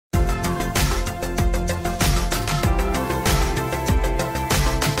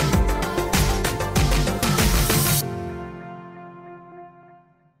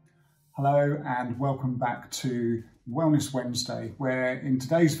Hello and welcome back to Wellness Wednesday, where in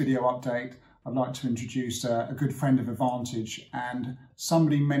today's video update I'd like to introduce a good friend of Advantage and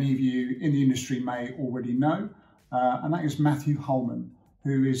somebody many of you in the industry may already know, and that is Matthew Holman,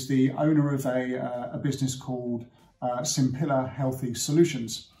 who is the owner of a business called Simpila Healthy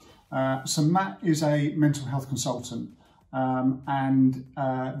Solutions. So Matt is a mental health consultant, and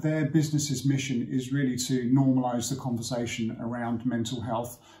their business's mission is really to normalise the conversation around mental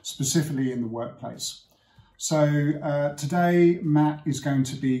health, specifically in the workplace. So today Matt is going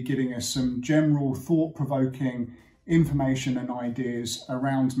to be giving us some general thought-provoking information and ideas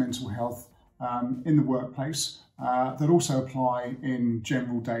around mental health in the workplace that also apply in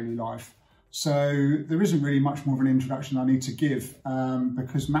general daily life. So there isn't really much more of an introduction I need to give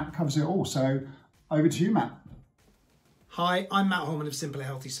because Matt covers it all. So over to you, Matt. Hi, I'm Matt Holman of Simpila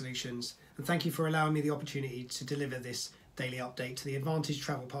Healthy Solutions, and thank you for allowing me the opportunity to deliver this daily update to the Advantage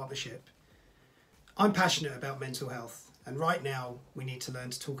Travel Partnership. I'm passionate about mental health, and right now we need to learn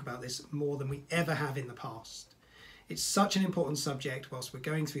to talk about this more than we ever have in the past. It's such an important subject whilst we're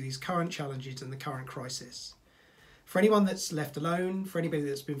going through these current challenges and the current crisis. For anyone that's left alone, for anybody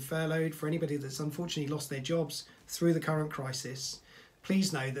that's been furloughed, for anybody that's unfortunately lost their jobs through the current crisis,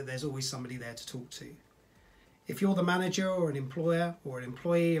 please know that there's always somebody there to talk to. If you're the manager or an employer or an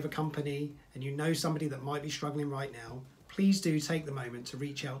employee of a company and you know somebody that might be struggling right now, please do take the moment to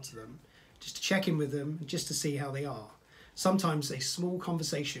reach out to them, just to check in with them, just to see how they are. Sometimes a small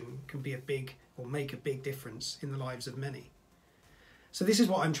conversation can be make a big difference in the lives of many. So this is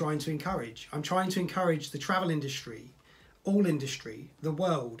what I'm trying to encourage. I'm trying to encourage the travel industry, all industry, the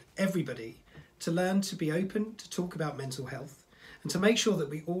world, everybody, to learn to be open, to talk about mental health, and to make sure that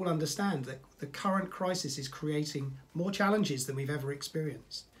we all understand that the current crisis is creating more challenges than we've ever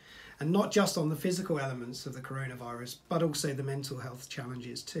experienced. And not just on the physical elements of the coronavirus, but also the mental health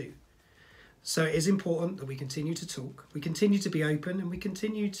challenges too. So it is important that we continue to talk, we continue to be open, and we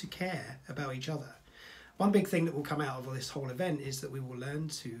continue to care about each other. One big thing that will come out of this whole event is that we will learn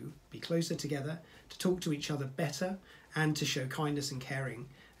to be closer together, to talk to each other better, and to show kindness and caring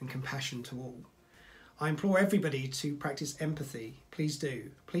and compassion to all. I implore everybody to practice empathy. Please do.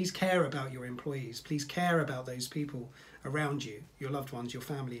 Please care about your employees. Please care about those people around you, your loved ones, your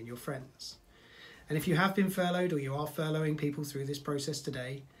family and your friends. And if you have been furloughed or you are furloughing people through this process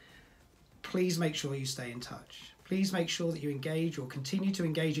today, please make sure you stay in touch. Please make sure that you engage or continue to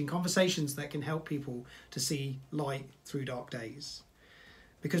engage in conversations that can help people to see light through dark days.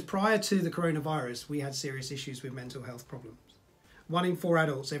 Because prior to the coronavirus, we had serious issues with mental health problems. 1 in 4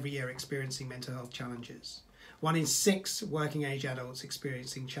 adults every year experiencing mental health challenges. 1 in 6 working age adults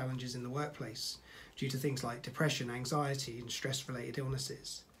experiencing challenges in the workplace due to things like depression, anxiety and stress-related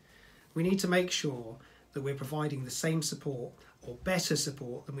illnesses. We need to make sure that we're providing the same support or better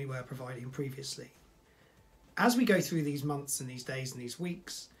support than we were providing previously. As we go through these months and these days and these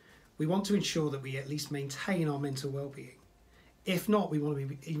weeks, we want to ensure that we at least maintain our mental well-being. If not, we want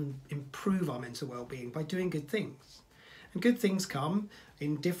to even improve our mental well-being by doing good things. And good things come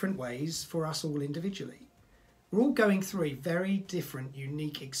in different ways for us all individually. We're all going through a very different,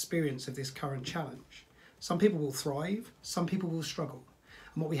 unique experience of this current challenge. Some people will thrive, some people will struggle.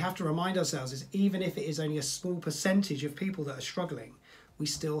 And what we have to remind ourselves is even if it is only a small percentage of people that are struggling, we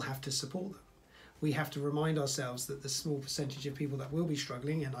still have to support them. We have to remind ourselves that the small percentage of people that will be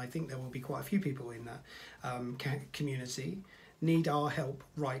struggling, and I think there will be quite a few people in that community, need our help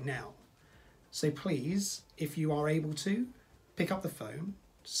right now. So please, if you are able to, pick up the phone,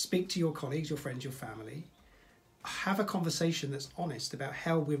 speak to your colleagues, your friends, your family, have a conversation that's honest about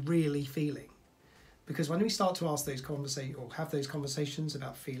how we're really feeling. Because when we start to ask those conversations or have those conversations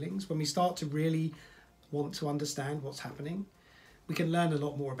about feelings, when we start to really want to understand what's happening, we can learn a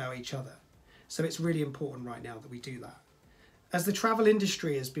lot more about each other. So it's really important right now that we do that. As the travel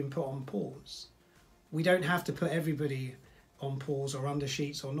industry has been put on pause, we don't have to put everybody on pause or under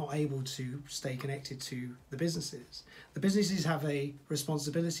sheets or not able to stay connected to the businesses. The businesses have a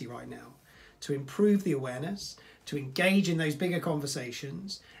responsibility right now to improve the awareness, to engage in those bigger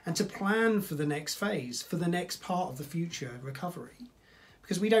conversations, and to plan for the next phase, for the next part of the future recovery.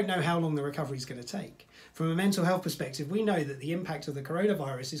 Because we don't know how long the recovery is going to take. From a mental health perspective, we know that the impact of the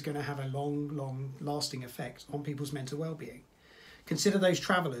coronavirus is going to have a long lasting effect on people's mental well-being. Consider those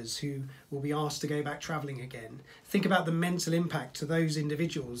travellers who will be asked to go back travelling again. Think about the mental impact to those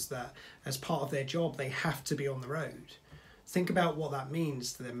individuals that, as part of their job, they have to be on the road. Think about what that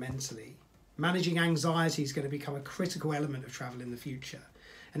means to them mentally. Managing anxiety is going to become a critical element of travel in the future.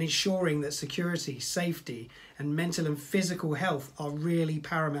 And ensuring that security, safety, and mental and physical health are really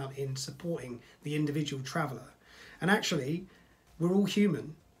paramount in supporting the individual traveller. And actually, we're all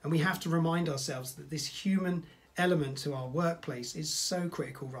human. And we have to remind ourselves that this human element to our workplace is so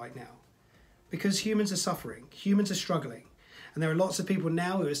critical right now, because humans are suffering, humans are struggling, and there are lots of people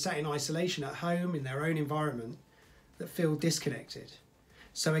now who are sat in isolation at home in their own environment that feel disconnected.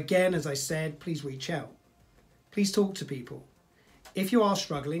 So again, as I said, please reach out. Please talk to people. If you are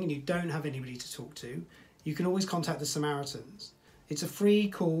struggling and you don't have anybody to talk to, you can always contact the Samaritans. It's a free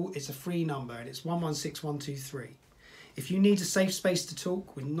call, it's a free number, and it's 116123. If you need a safe space to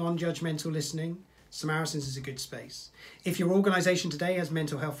talk with non-judgmental listening, Samaritans is a good space. If your organisation today has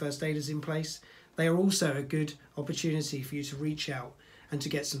mental health first aiders in place, they are also a good opportunity for you to reach out and to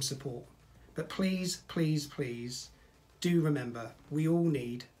get some support. But please, please, please do remember, we all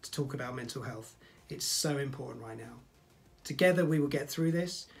need to talk about mental health. It's so important right now. Together we will get through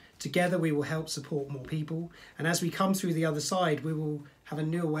this. Together we will help support more people. And as we come through the other side, we will have a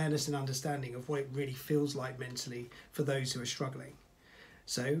new awareness and understanding of what it really feels like mentally for those who are struggling.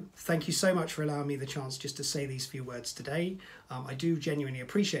 So thank you so much for allowing me the chance just to say these few words today. I do genuinely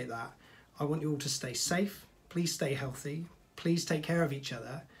appreciate that. I want you all to stay safe. Please stay healthy. Please take care of each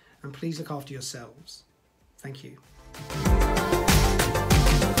other. And please look after yourselves. Thank you.